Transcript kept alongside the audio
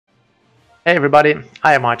Hey everybody,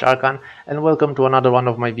 I am ArchArchon and welcome to another one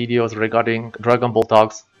of my videos regarding Dragon Ball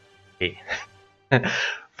talks. Hey.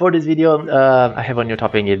 For this video, I have a new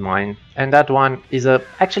topic in mind, and that one is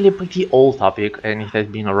actually a pretty old topic, and it has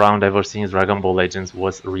been around ever since Dragon Ball Legends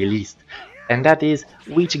was released. And that is,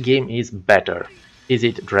 which game is better? Is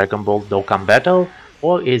it Dragon Ball Dokkan Battle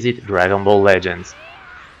or is it Dragon Ball Legends?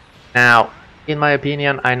 Now, in my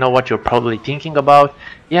opinion, I know what you're probably thinking about.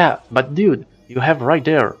 Yeah, but dude, you have right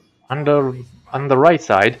there, on the right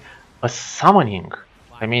side, a summoning.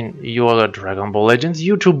 I mean, you're a Dragon Ball Legends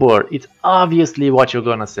YouTuber. It's obviously what you're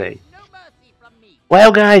gonna say.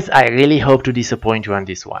 Well, guys, I really hope to disappoint you on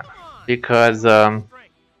this one. Because,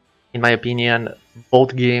 in my opinion,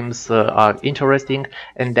 both games are interesting,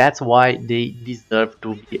 and that's why they deserve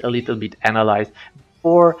to be a little bit analyzed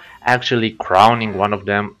before actually crowning one of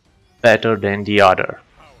them better than the other.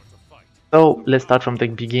 So let's start from the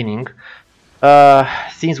beginning.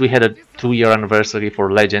 Since we had a 2-year anniversary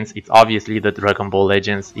for Legends, it's obviously that Dragon Ball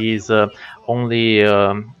Legends is only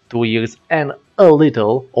 2 years and a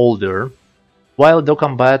little older, while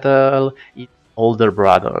Dokkan Battle is older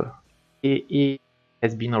brother. It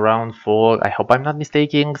has been around for, I hope I'm not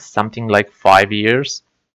mistaken, something like 5 years,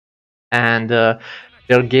 and their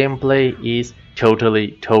gameplay is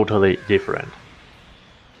totally different.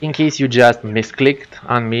 In case you just misclicked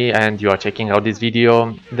on me and you are checking out this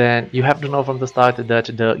video, then you have to know from the start that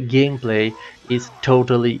the gameplay is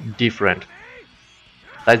totally different.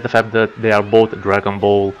 Besides the fact that they are both Dragon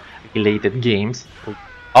Ball related games,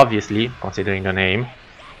 obviously, considering the name,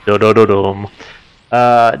 they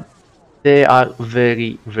are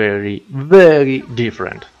very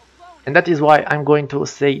different. And that is why I'm going to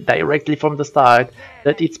say directly from the start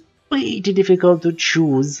that it's pretty difficult to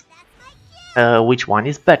choose which one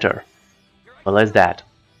is better. Well, as that.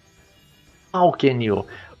 How can you,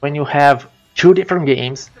 when you have two different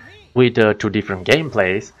games with two different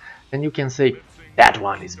gameplays, then you can say that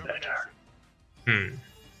one is better?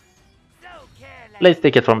 Let's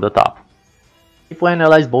take it from the top. If we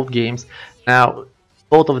analyze both games, now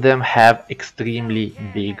both of them have extremely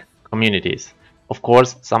big communities. Of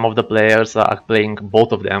course, some of the players are playing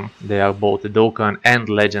both of them. They are both Dokkan and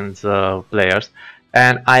Legends players.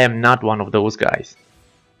 And I am not one of those guys.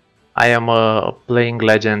 I am playing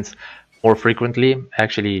Legends more frequently.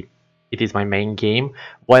 Actually, it is my main game.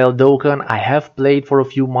 While Dokkan, I have played for a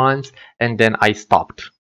few months and then I stopped.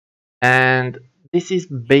 And this is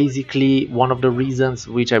basically one of the reasons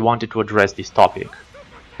which I wanted to address this topic.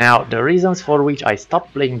 Now, the reasons for which I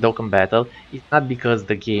stopped playing Dokkan Battle is not because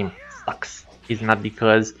the game sucks. It's not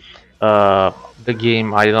because the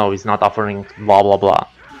game, I don't know, is not offering blah blah blah.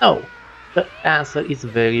 No. The answer is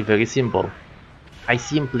very simple. I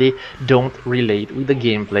simply don't relate with the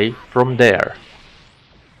gameplay from there.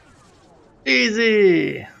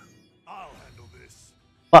 Easy!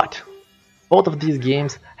 But both of these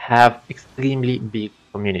games have extremely big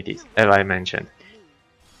communities, as I mentioned.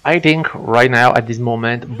 I think right now at this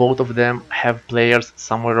moment both of them have players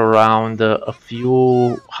somewhere around a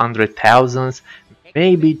few 100,000,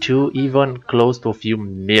 maybe to even close to a few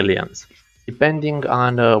millions. Depending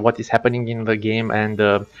on what is happening in the game and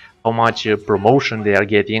how much promotion they are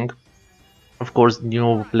getting. Of course,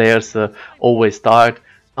 new players always start.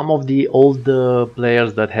 Some of the old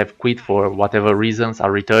players that have quit for whatever reasons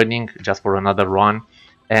are returning just for another run,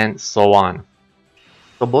 and so on.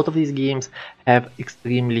 So both of these games have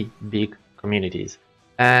extremely big communities,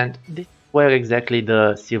 and this is where exactly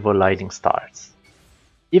the silver lining starts.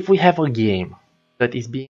 If we have a game that is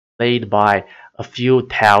being played by a few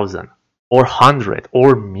thousand, or hundred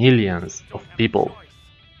or millions of people,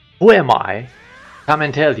 who am I come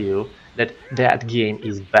and tell you that that game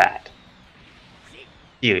is bad?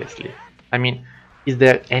 Seriously, I mean, is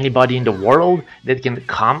there anybody in the world that can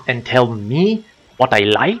come and tell me what I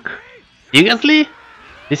like? Seriously?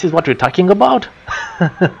 This is what we're talking about?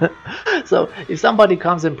 So if somebody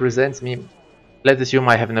comes and presents me, let's assume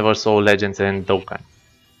I have never saw Legends and Dokkan,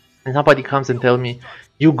 and somebody comes and tell me,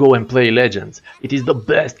 you go and play Legends, it is the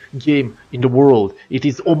best game in the world, it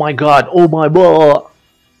is, oh my god, oh my blah.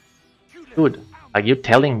 Dude, are you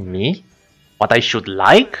telling me what I should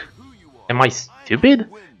like? Am I stupid?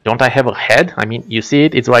 Don't I have a head? I mean, you see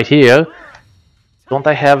it, it's right here. Don't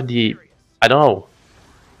I have the, I don't know,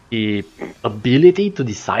 the ability to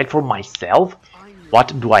decide for myself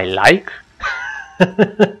what do I like?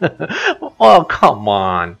 Oh, come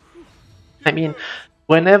on. I mean,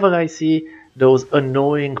 whenever I see those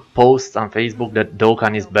annoying posts on Facebook that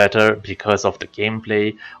Dokkan is better because of the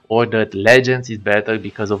gameplay, or that Legends is better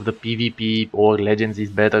because of the PvP, or Legends is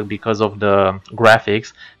better because of the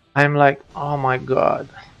graphics, I'm like, oh my god,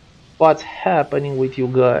 what's happening with you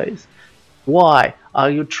guys? Why are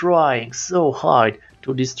you trying so hard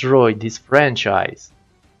to destroy this franchise?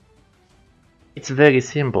 It's very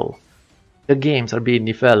simple. The games are being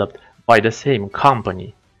developed by the same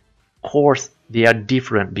company. Of course, they are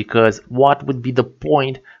different because what would be the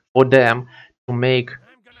point for them to make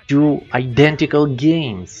two identical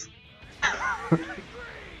games?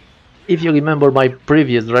 If you remember my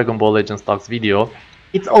previous Dragon Ball Legends Talks video,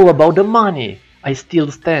 it's all about the money. I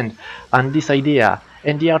still stand on this idea,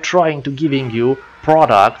 and they are trying to giving you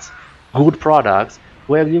products, good products,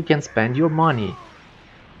 where you can spend your money.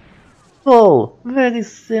 Oh, very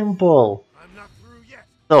simple.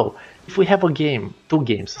 So, if we have a game, two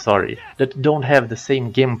games, sorry, that don't have the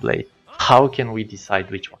same gameplay, how can we decide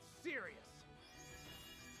which one?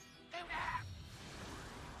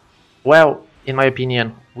 Well, in my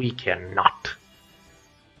opinion, we cannot.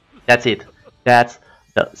 That's it. That's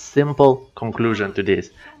the simple conclusion to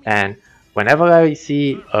this. And whenever I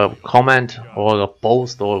see a comment or a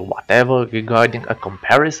post or whatever regarding a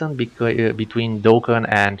comparison between Dokkan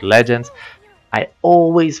and Legends, I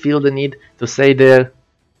always feel the need to say there,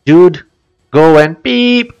 dude, go and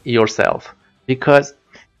beep yourself. Because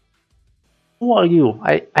who are you?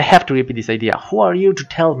 I have to repeat this idea. Who are you to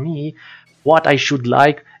tell me what I should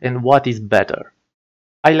like and what is better?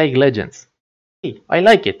 I like Legends. Hey, I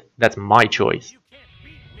like it. That's my choice.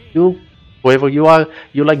 You, whoever you are,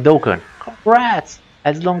 you like Dokkan. Congrats!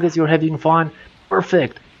 As long as you're having fun,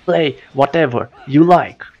 perfect. Play whatever you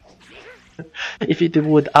like. If it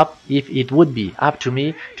would be up to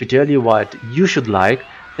me to tell you what you should like,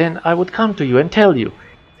 then I would come to you and tell you,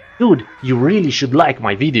 dude, you really should like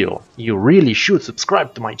my video. You really should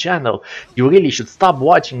subscribe to my channel. You really should stop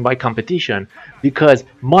watching my competition because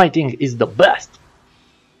my thing is the best.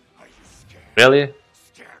 Really?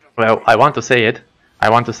 Well, I want to say it. I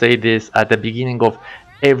want to say this at the beginning of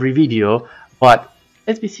every video, but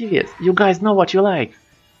let's be serious. You guys know what you like.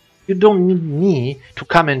 You don't need me to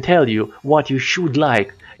come and tell you what you should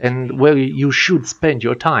like and where you should spend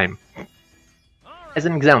your time. As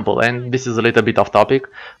an example, and this is a little bit off topic,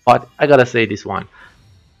 but I gotta say this one.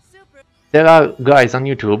 There are guys on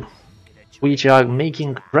YouTube which are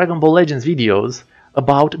making Dragon Ball Legends videos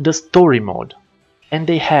about the story mode, and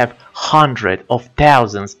they have hundreds of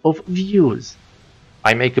thousands of views.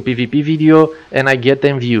 I make a PvP video and I get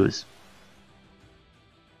them views.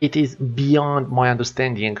 It is beyond my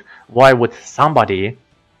understanding why would somebody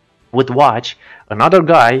would watch another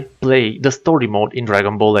guy play the story mode in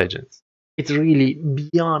Dragon Ball Legends. It's really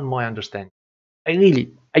beyond my understanding.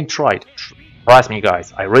 I tried. Trust me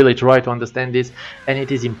guys, I really tried to understand this and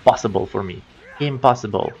it is impossible for me.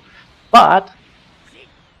 Impossible. But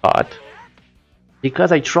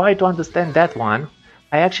because I tried to understand that one,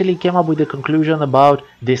 I actually came up with a conclusion about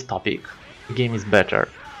this topic. The game is better.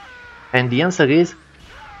 And the answer is,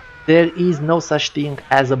 there is no such thing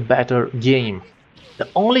as a better game. The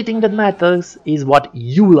only thing that matters is what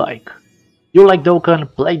you like. You like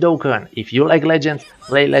Dokkan, play Dokkan. If you like Legends,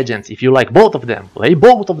 play Legends. If you like both of them, play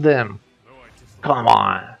both of them. Come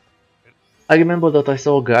on. I remember that I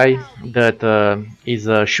saw a guy that is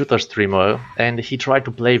a shooter streamer and he tried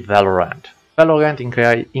to play Valorant. Valorant,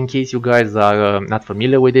 in case you guys are not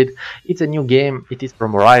familiar with it, it's a new game. It is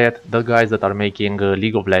from Riot, the guys that are making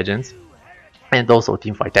League of Legends and also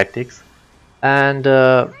Teamfight Tactics. And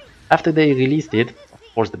after they released it,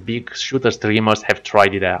 of course the big shooter streamers have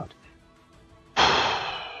tried it out.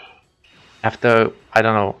 After, I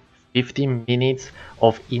don't know, 15 minutes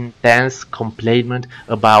of intense complaint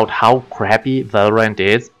about how crappy Valorant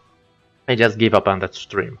is, I just gave up on that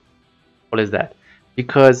stream. What is that?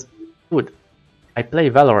 Because, dude, I play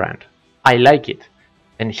Valorant. I like it.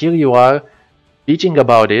 And here you are bitching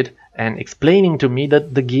about it and explaining to me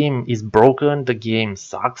that the game is broken, the game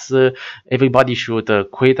sucks, everybody should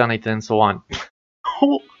quit on it and so on.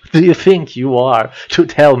 Who do you think you are to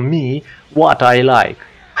tell me what I like?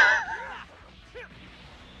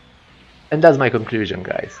 And that's my conclusion,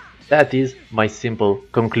 guys. That is my simple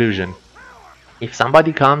conclusion. If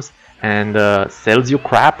somebody comes and sells you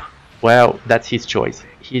crap, well, that's his choice.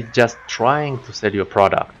 He's just trying to sell you a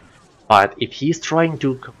product. But if he's trying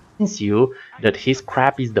to convince you that his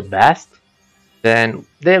crap is the best, then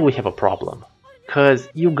there we have a problem. Because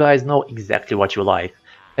you guys know exactly what you like.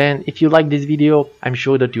 And if you like this video, I'm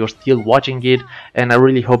sure that you're still watching it, and I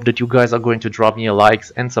really hope that you guys are going to drop me a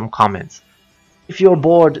likes and some comments. If you're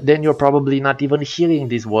bored, then you're probably not even hearing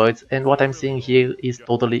these words, and what I'm saying here is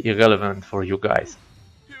totally irrelevant for you guys.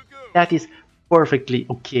 That is perfectly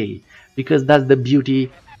okay, because that's the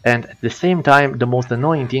beauty and at the same time the most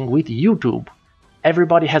annoying thing with YouTube.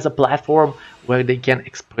 Everybody has a platform where they can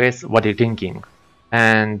express what they're thinking,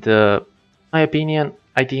 and in my opinion,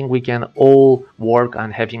 I think we can all work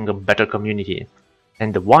on having a better community.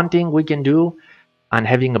 And the one thing we can do on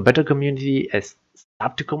having a better community is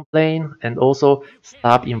stop to complain and also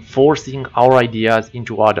stop enforcing our ideas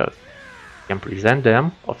into others. We can present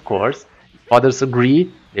them, of course. If others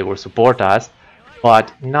agree, they will support us,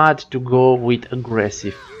 but not to go with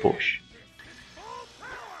aggressive push.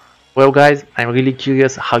 Well guys, I'm really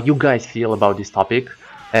curious how you guys feel about this topic,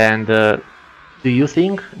 and do you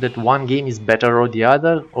think that one game is better or the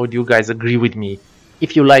other, or do you guys agree with me?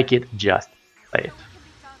 If you like it, just play it.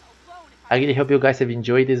 I really hope you guys have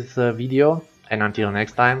enjoyed this video, and until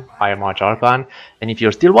next time, I am ArchArchon, and if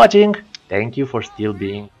you're still watching, thank you for still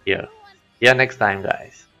being here. See ya next time,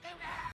 guys.